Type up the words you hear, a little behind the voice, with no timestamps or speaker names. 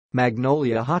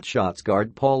Magnolia Hotshots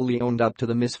guard Paul Lee owned up to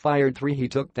the misfired three he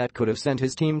took that could have sent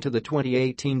his team to the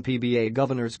 2018 PBA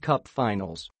Governors Cup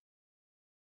Finals.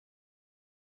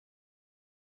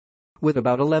 With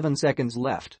about 11 seconds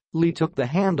left, Lee took the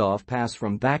handoff pass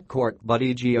from backcourt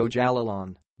buddy Jio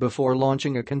Jalalon before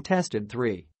launching a contested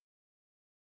three.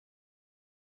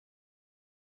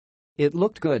 It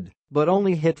looked good, but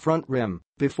only hit front rim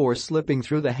before slipping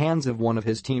through the hands of one of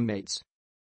his teammates.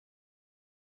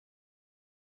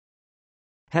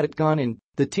 Had it gone in,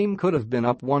 the team could have been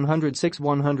up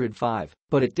 106-105,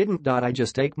 but it didn't. I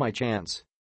just take my chance.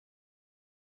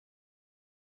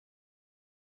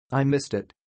 I missed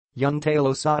it. Yun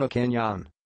talo sa akin yan.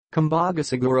 Kumbaga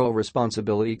siguro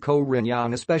responsibility ko rin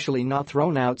yan, especially not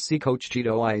thrown out. Si Coach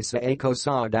Chito isa ako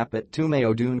sa dapat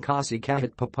tumayo doon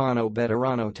kahit papaano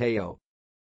beterano tayo.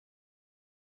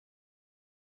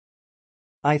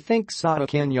 I think sa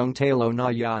akin yung talo na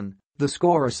yan, the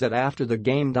scorer said after the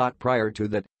game. Prior to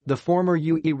that, the former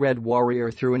UE Red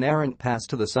Warrior threw an errant pass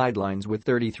to the sidelines with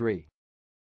 33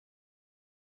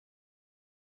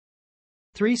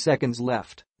 seconds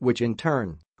left, which in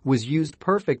turn was used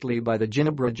perfectly by the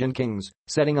Ginebra Gin Kings,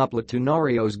 setting up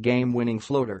Tenorio's game-winning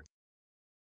floater.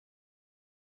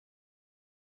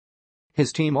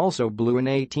 His team also blew an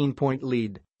 18-point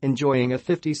lead, enjoying a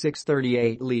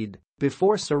 56-38 lead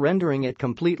before surrendering it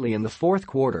completely in the fourth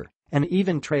quarter, and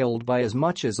even trailed by as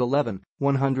much as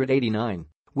 189,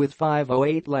 with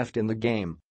 5:08 left in the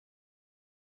game.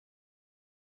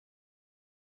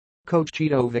 Coach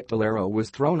Chito was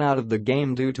thrown out of the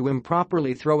game due to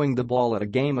improperly throwing the ball at a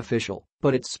game official,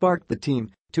 but it sparked the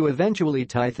team to eventually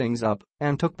tie things up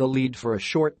and took the lead for a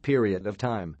short period of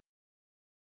time.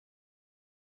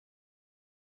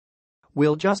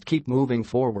 We'll just keep moving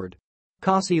forward.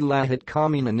 Kasi lahat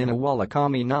kami naniniwala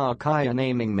kami na kaya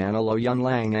naming manalo yun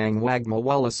lang ang wag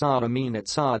mawala sa amin at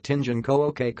sa atingan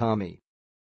ko okay kami.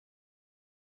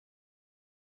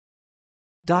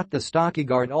 The stocky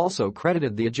guard also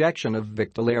credited the ejection of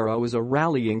Victorero as a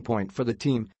rallying point for the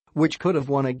team, which could have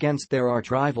won against their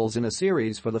arch-rivals in a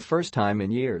series for the first time in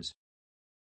years.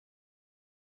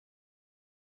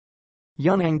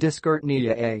 Yun ang diskert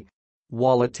niya a.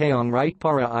 Wala tayong right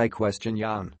para I question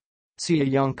yan. Siya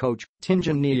yung coach,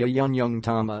 tinjan niya yun yung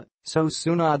tama, so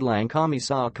sunod lang kami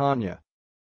sa kanya.